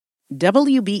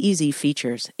WBEZ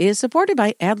Features is supported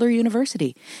by Adler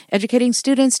University, educating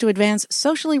students to advance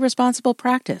socially responsible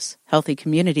practice, healthy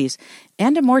communities,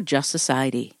 and a more just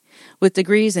society. With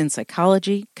degrees in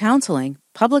psychology, counseling,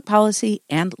 public policy,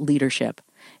 and leadership.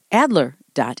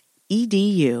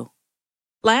 Adler.edu.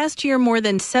 Last year, more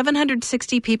than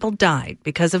 760 people died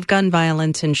because of gun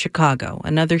violence in Chicago.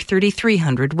 Another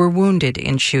 3,300 were wounded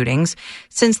in shootings.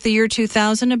 Since the year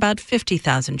 2000, about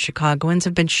 50,000 Chicagoans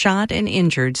have been shot and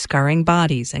injured, scarring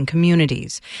bodies and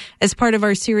communities. As part of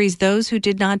our series, Those Who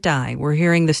Did Not Die, we're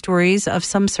hearing the stories of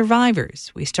some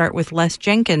survivors. We start with Les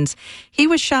Jenkins. He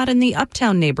was shot in the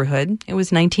Uptown neighborhood. It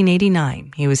was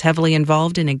 1989. He was heavily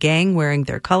involved in a gang wearing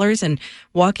their colors and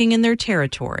walking in their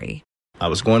territory. I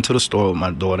was going to the store with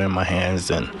my daughter in my hands,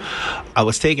 and I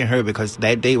was taking her because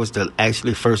that day was the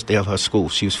actually first day of her school.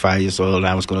 She was 5 years old, and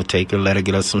I was going to take her, let her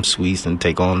get us some sweets, and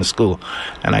take her on to school.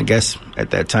 And I guess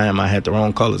at that time I had the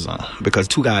wrong colors on because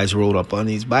two guys rode up on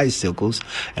these bicycles,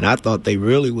 and I thought they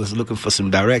really was looking for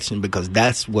some direction because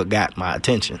that's what got my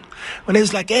attention. When they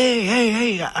was like,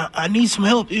 hey, I need some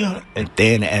help. Yeah. And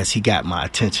then as he got my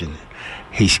attention,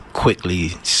 he quickly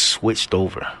switched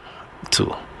over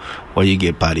to where you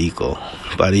get Parico.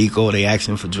 Parico, they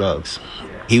asking for drugs.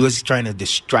 He was trying to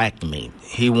distract me.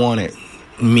 He wanted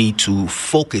me to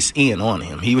focus in on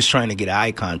him. He was trying to get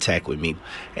eye contact with me.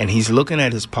 And he's looking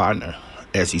at his partner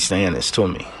as he's saying this to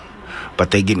me.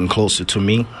 But they getting closer to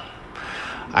me.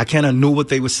 I kind of knew what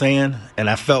they were saying, and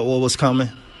I felt what was coming.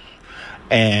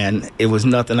 And it was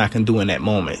nothing I can do in that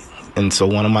moment. And so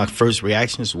one of my first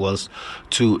reactions was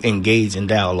to engage in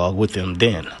dialogue with them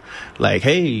then. Like,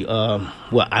 hey,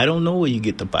 well, I don't know where you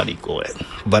get the Parico at,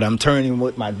 but I'm turning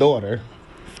with my daughter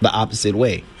the opposite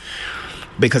way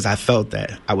because I felt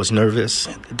that. I was nervous.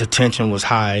 The tension was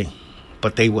high,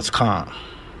 but they was calm.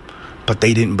 But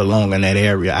they didn't belong in that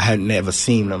area. I had never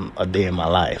seen them a day in my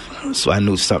life, so I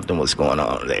knew something was going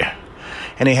on there.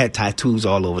 And they had tattoos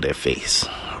all over their face,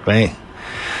 right?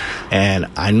 And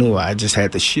I knew I just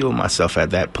had to shield myself at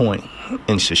that point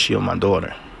and to shield my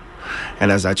daughter.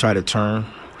 And as I tried to turn,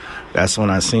 that's when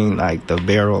I seen the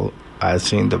barrel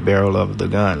of the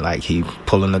gun, like he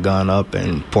pulling the gun up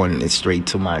and pointing it straight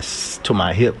to my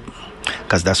hip,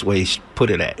 because that's where he put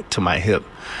it at, to my hip,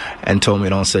 and told me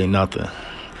don't say nothing.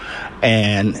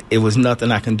 And it was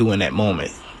nothing I can do in that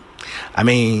moment. I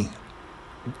mean,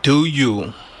 do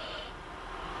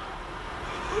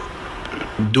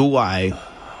I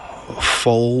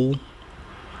fold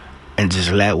and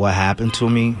just let what happened to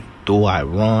me? Do I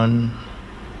run?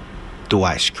 Do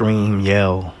I scream,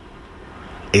 yell?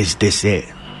 Is this it?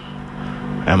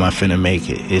 Am I finna make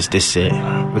it? Is this it?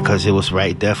 Because it was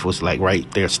death was like right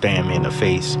there staring me in the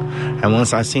face. And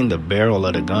once I seen the barrel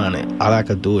of the gun, all I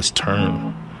could do is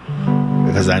turn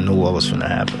because I knew what was finna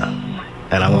happen.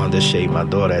 And I wanted to shave my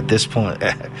daughter at this point.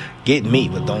 Get me,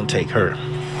 but don't take her.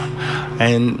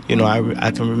 And,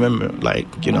 I can remember,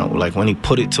 when he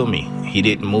put it to me, he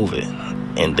didn't move it.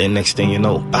 And then next thing you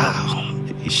know, pow,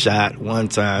 he shot one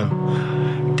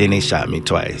time. Then they shot me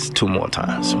twice, 2 more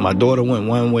times. My daughter went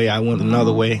one way, I went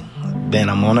another way. Then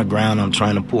I'm on the ground, I'm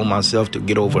trying to pull myself to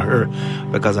get over her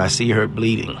because I see her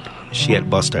bleeding. She had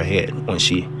bust her head when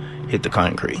she hit the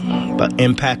concrete. The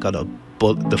impact of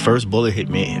the first bullet hit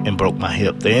me and broke my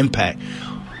hip. The impact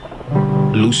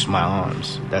loosed my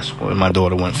arms. That's when my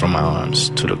daughter went from my arms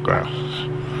to the ground.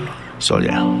 So,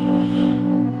 yeah.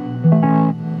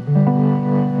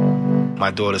 My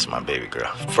daughter's my baby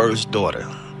girl. First daughter,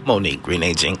 Monique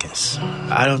Renee Jenkins.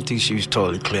 I don't think she was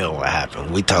totally clear on what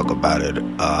happened. We talk about it,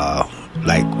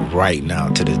 right now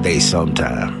to this day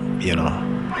sometime,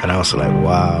 And I was like,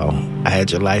 wow, I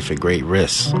had your life at great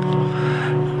risk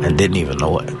and didn't even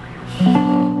know it.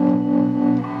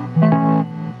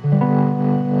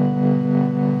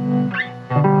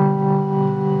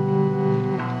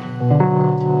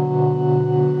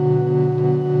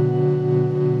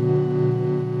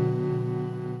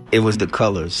 It was the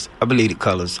colors. I believe the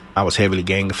colors. I was heavily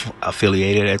gang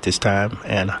affiliated at this time.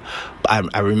 And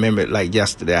I remember it like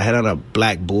yesterday. I had on a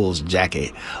Black Bulls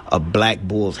jacket, a Black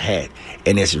Bulls hat,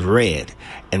 and it's red.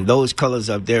 And those colors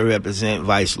up there represent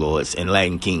vice lords and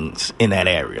Latin kings in that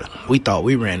area. We thought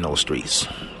we ran those streets.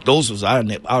 Those was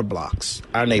our blocks,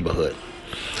 our neighborhood.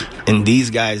 And these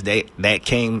guys that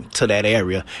came to that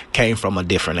area came from a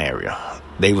different area.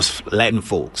 They was Latin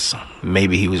folks.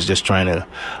 Maybe he was just trying to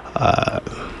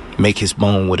make his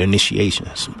bone with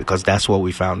initiations, because that's what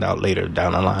we found out later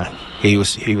down the line. He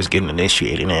was getting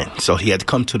initiated in, so he had to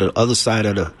come to the other side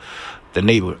of the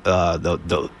neighbor,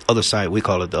 the other side. We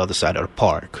call it the other side of the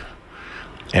park,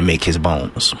 and make his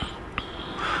bones.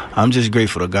 I'm just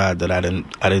grateful to God that I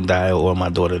didn't die, or my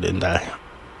daughter didn't die.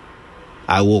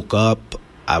 I woke up.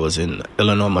 I was in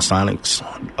Illinois Masonics,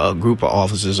 a group of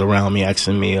officers around me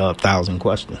asking me 1,000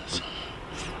 questions.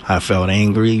 I felt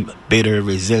angry, bitter,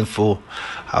 resentful.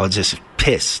 I was just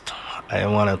pissed. I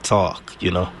didn't want to talk,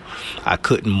 I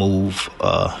couldn't move.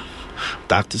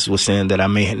 Doctors were saying that I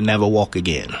may never walk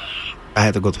again. I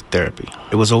had to go to therapy.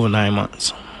 It was over 9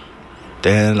 months.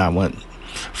 Then I went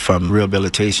from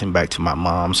rehabilitation back to my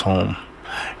mom's home.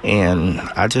 And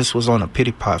I just was on a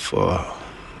pity pot for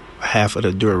half of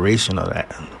the duration of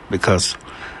that. Because,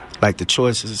 the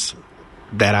choices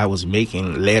that I was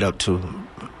making led up to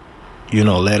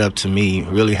me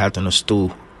really having a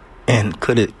stool. And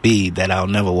could it be that I'll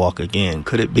never walk again?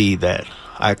 Could it be that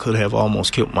I could have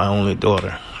almost killed my only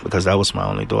daughter? Because that was my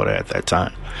only daughter at that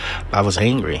time. I was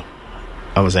angry.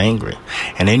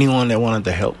 And anyone that wanted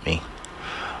to help me,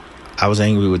 I was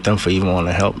angry with them for even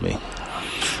wanting to help me.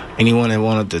 Anyone that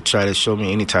wanted to try to show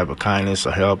me any type of kindness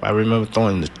or help, I remember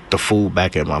throwing the food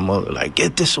back at my mother,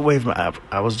 get this away from me.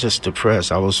 I was just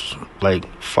depressed. I was,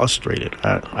 frustrated.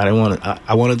 I didn't want to,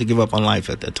 I wanted to give up on life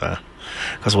at that time.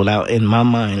 Because in my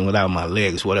mind, without my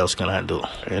legs, what else can I do?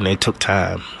 And it took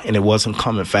time, and it wasn't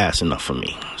coming fast enough for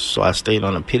me. So I stayed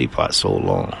on a pity pot so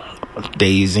long.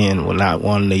 Days in, with not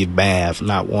wanting to bath,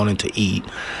 not wanting to eat.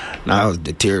 Now I was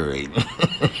deteriorating.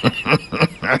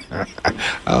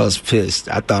 I was pissed.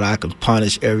 I thought I could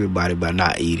punish everybody by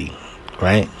not eating,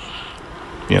 right?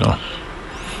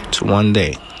 So one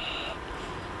day,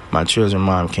 my children's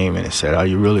mom came in and said, "Are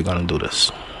you really going to do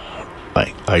this?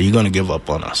 Are you going to give up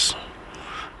on us?"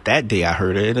 That day I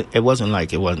heard her. It wasn't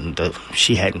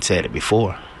she hadn't said it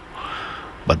before.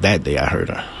 But that day I heard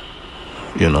her,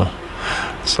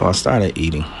 So I started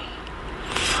eating.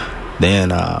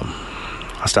 Then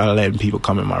I started letting people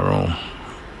come in my room.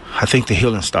 I think the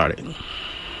healing started.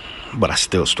 But I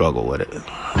still struggle with it,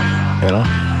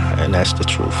 And that's the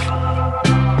truth.